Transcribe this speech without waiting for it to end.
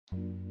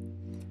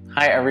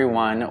Hi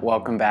everyone,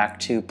 welcome back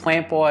to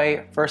Plant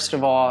Boy. First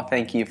of all,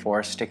 thank you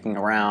for sticking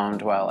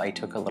around while I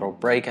took a little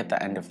break at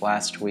the end of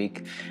last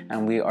week,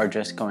 and we are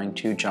just going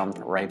to jump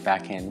right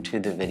back into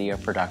the video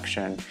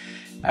production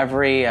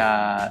every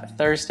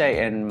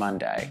Thursday and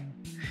Monday.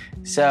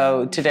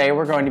 So today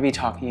we're going to be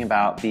talking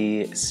about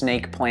the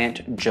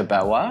SnakePlant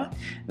Jaboa.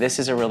 This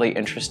is a really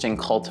interesting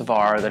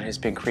cultivar that has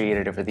been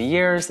created over the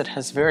years that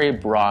has very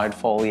broad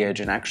foliage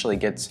and actually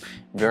gets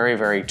very,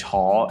 very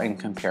tall in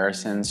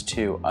comparisons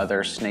to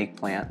other snake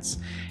plants.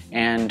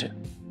 And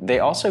they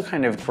also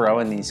kind of grow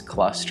in these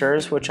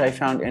clusters, which I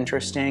found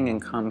interesting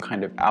and come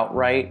kind of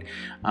outright,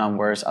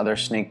 whereas other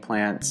snake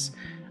plants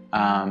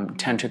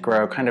tend to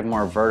grow kind of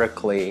more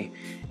vertically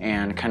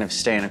and kind of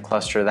stay in a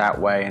cluster that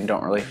way and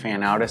don't really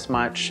fan out as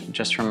much,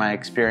 just from my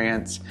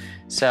experience.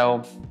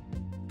 So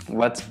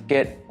let's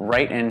get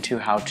right into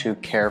how to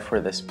care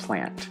for this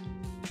plant.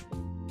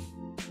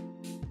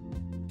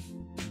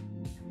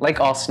 Like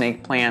all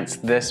snake plants,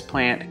 this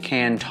plant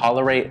can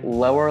tolerate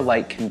lower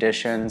light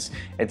conditions.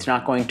 It's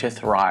not going to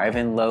thrive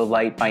in low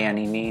light by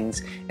any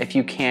means. If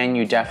you can,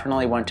 you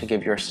definitely want to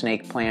give your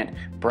snake plant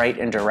bright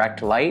and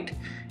direct light.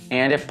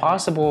 And if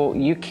possible,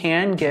 you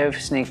can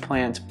give snake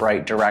plants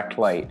bright direct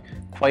light,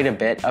 quite a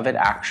bit of it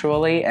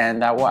actually,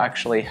 and that will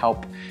actually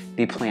help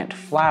the plant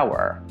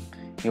flower.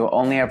 You will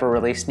only ever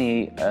really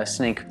see a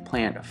snake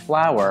plant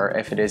flower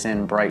if it is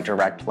in bright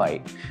direct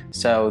light.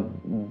 So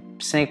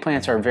snake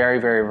plants are very,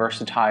 very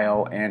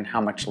versatile in how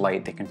much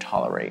light they can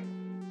tolerate.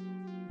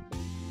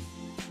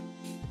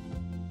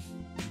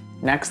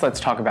 Next, let's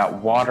talk about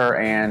water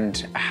and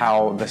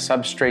how the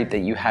substrate that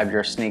you have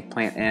your snake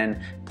plant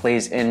in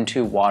plays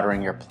into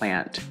watering your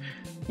plant.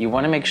 You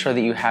want to make sure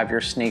that you have your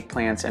snake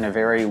plants in a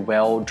very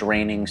well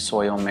draining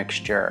soil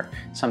mixture,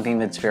 something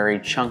that's very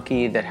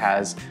chunky, that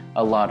has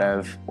a lot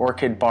of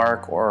orchid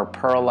bark or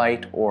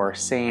perlite or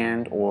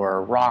sand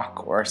or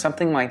rock or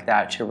something like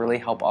that to really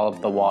help all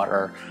of the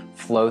water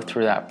flow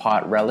through that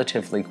pot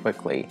relatively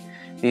quickly.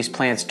 These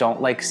plants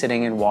don't like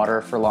sitting in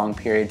water for long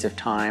periods of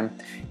time,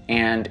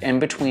 and in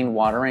between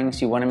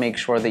waterings you want to make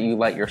sure that you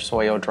let your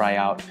soil dry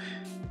out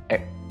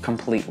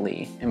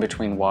completely in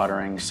between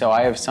watering. So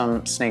I have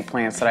some snake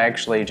plants that I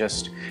actually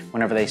just,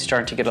 whenever they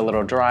start to get a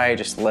little dry, I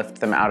just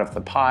lift them out of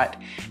the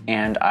pot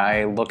and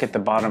I look at the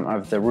bottom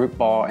of the root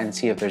ball and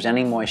see if there's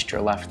any moisture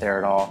left there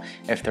at all.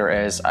 If there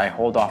is, I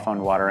hold off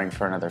on watering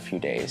for another few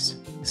days.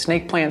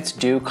 Snake plants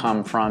do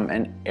come from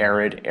an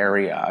arid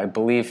area. I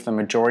believe the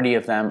majority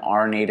of them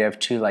are native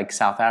to like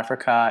South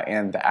Africa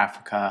and the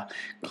Africa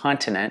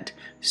continent.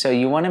 So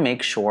you want to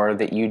make sure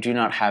that you do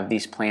not have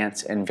these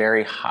plants in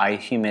very high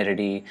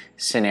humidity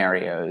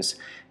scenarios.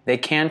 They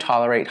can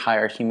tolerate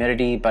higher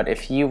humidity, but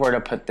if you were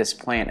to put this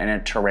plant in a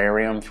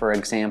terrarium, for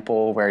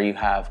example, where you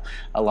have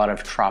a lot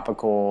of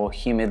tropical,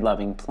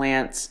 humid-loving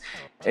plants,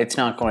 it's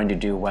not going to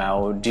do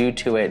well due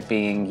to it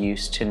being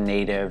used to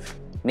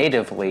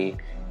natively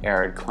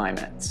arid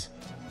climates.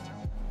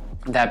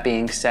 That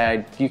being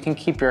said, you can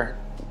keep your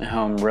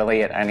home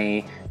really at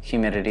any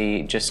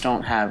humidity. Just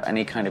don't have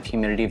any kind of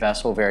humidity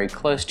vessel very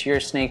close to your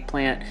snake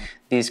plant.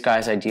 These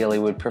guys ideally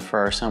would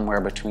prefer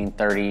somewhere between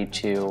 30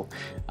 to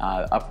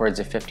upwards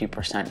of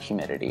 50%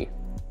 humidity.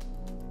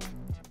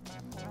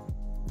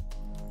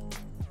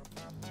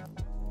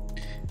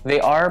 They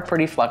are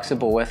pretty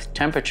flexible with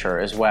temperature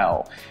as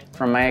well.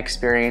 From my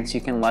experience, you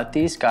can let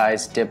these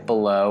guys dip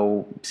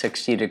below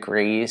 60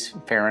 degrees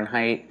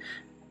Fahrenheit.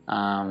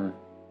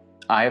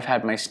 I've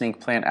had my snake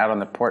plant out on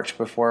the porch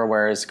before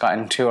where it's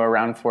gotten to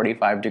around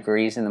 45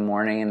 degrees in the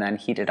morning and then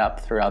heated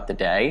up throughout the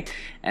day,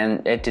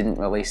 and it didn't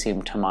really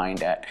seem to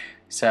mind it.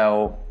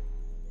 So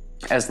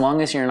as long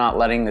as you're not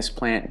letting this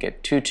plant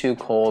get too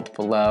cold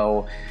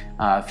below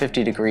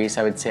 50 degrees,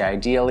 I would say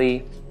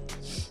ideally,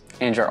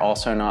 and you're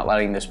also not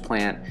letting this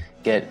plant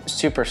get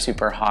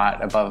super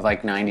hot above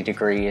like 90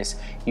 degrees,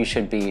 you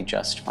should be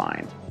just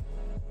fine.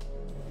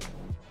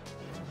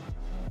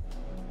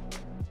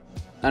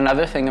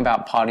 Another thing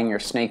about potting your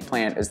snake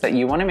plant is that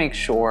you want to make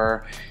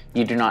sure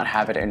you do not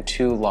have it in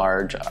too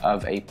large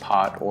of a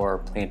pot or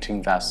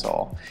planting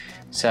vessel.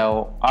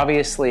 So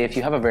obviously if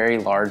you have a very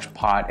large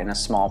pot in a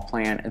small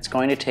plant, it's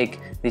going to take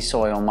the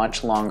soil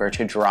much longer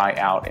to dry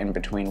out in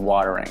between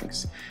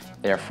waterings.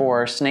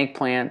 Therefore, snake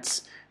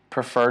plants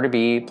prefer to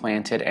be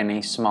planted in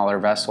a smaller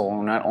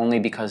vessel, not only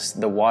because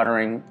the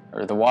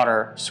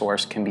water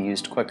source can be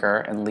used quicker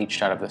and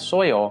leached out of the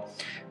soil,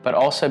 but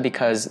also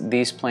because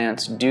these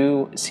plants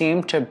do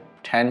seem to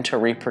tend to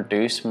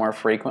reproduce more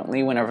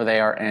frequently whenever they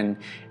are in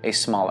a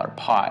smaller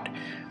pot.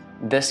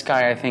 This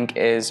guy I think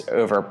is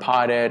over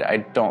potted. I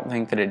don't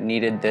think that it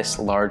needed this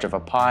large of a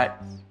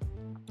pot,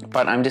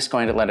 but I'm just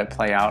going to let it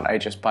play out. I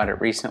just bought it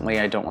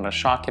recently. I don't want to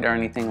shock it or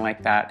anything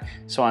like that,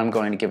 so I'm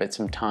going to give it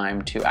some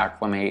time to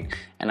acclimate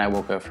and I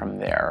will go from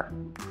there.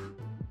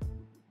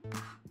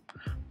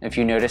 If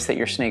you notice that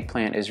your snake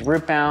plant is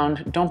root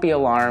bound, don't be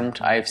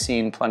alarmed. I've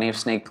seen plenty of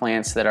snake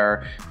plants that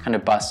are kind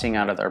of busting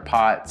out of their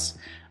pots.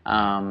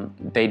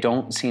 They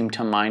don't seem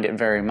to mind it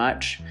very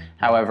much.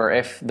 However,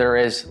 if there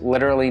is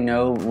literally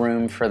no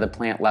room for the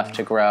plant left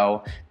to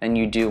grow, then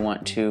you do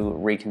want to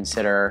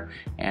reconsider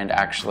and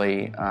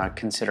actually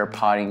consider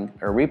potting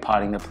or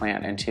repotting the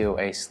plant into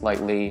a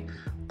slightly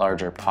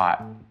larger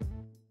pot.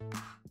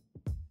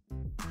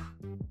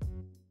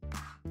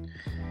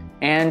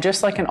 And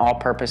just like an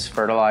all-purpose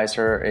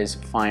fertilizer is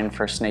fine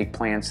for snake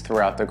plants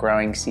throughout the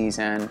growing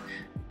season,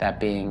 that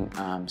being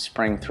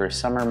spring through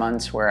summer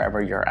months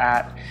wherever you're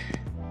at,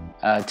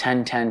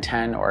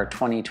 10-10-10 or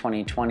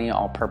 20-20-20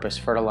 all-purpose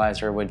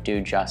fertilizer would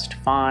do just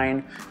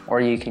fine,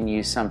 or you can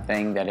use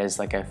something that is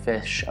like a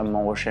fish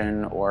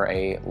emulsion or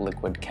a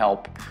liquid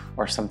kelp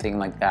or something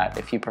like that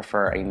if you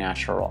prefer a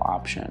natural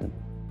option.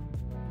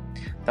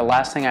 The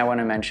last thing I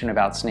want to mention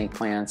about snake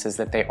plants is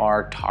that they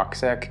are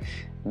toxic.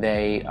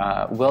 They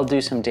will do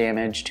some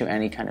damage to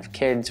any kind of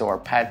kids or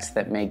pets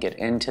that may get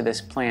into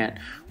this plant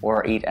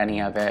or eat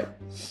any of it.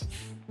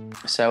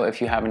 So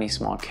if you have any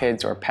small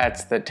kids or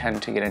pets that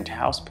tend to get into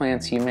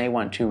houseplants, you may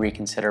want to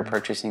reconsider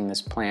purchasing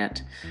this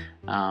plant.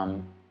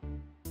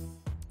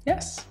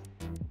 Yes.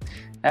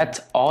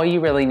 That's all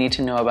you really need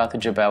to know about the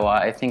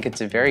Jaboa. I think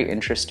it's a very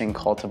interesting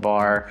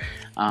cultivar.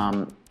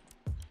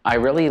 I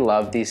really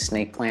love these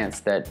snake plants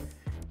that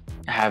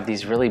have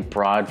these really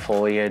broad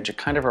foliage. It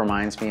kind of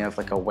reminds me of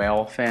like a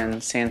whale fin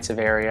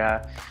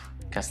sansevieria.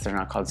 I guess they're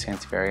not called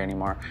sansevieria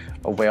anymore.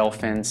 A whale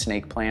fin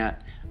snake plant.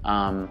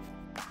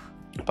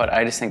 But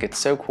I just think it's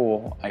so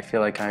cool. I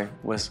feel like I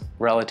was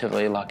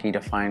relatively lucky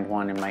to find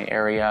one in my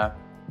area.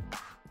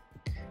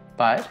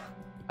 But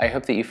I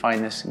hope that you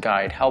find this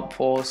guide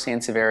helpful.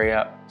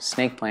 Sansevieria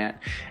snake plant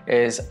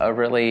is a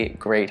really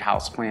great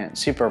houseplant,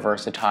 super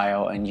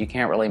versatile, and you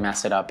can't really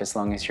mess it up as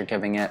long as you're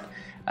giving it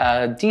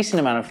a decent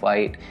amount of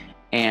light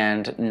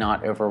and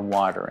not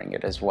overwatering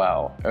it as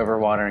well.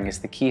 Overwatering is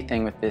the key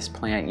thing with this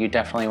plant. You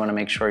definitely want to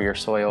make sure your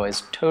soil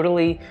is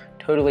totally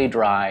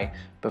dry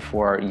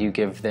before you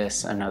give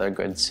this another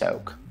good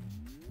soak.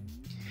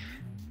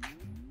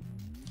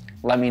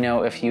 Let me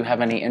know if you have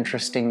any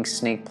interesting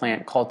snake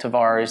plant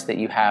cultivars that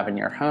you have in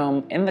your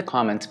home in the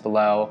comments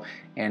below,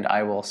 and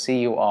I will see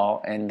you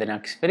all in the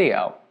next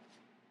video.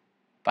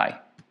 Bye.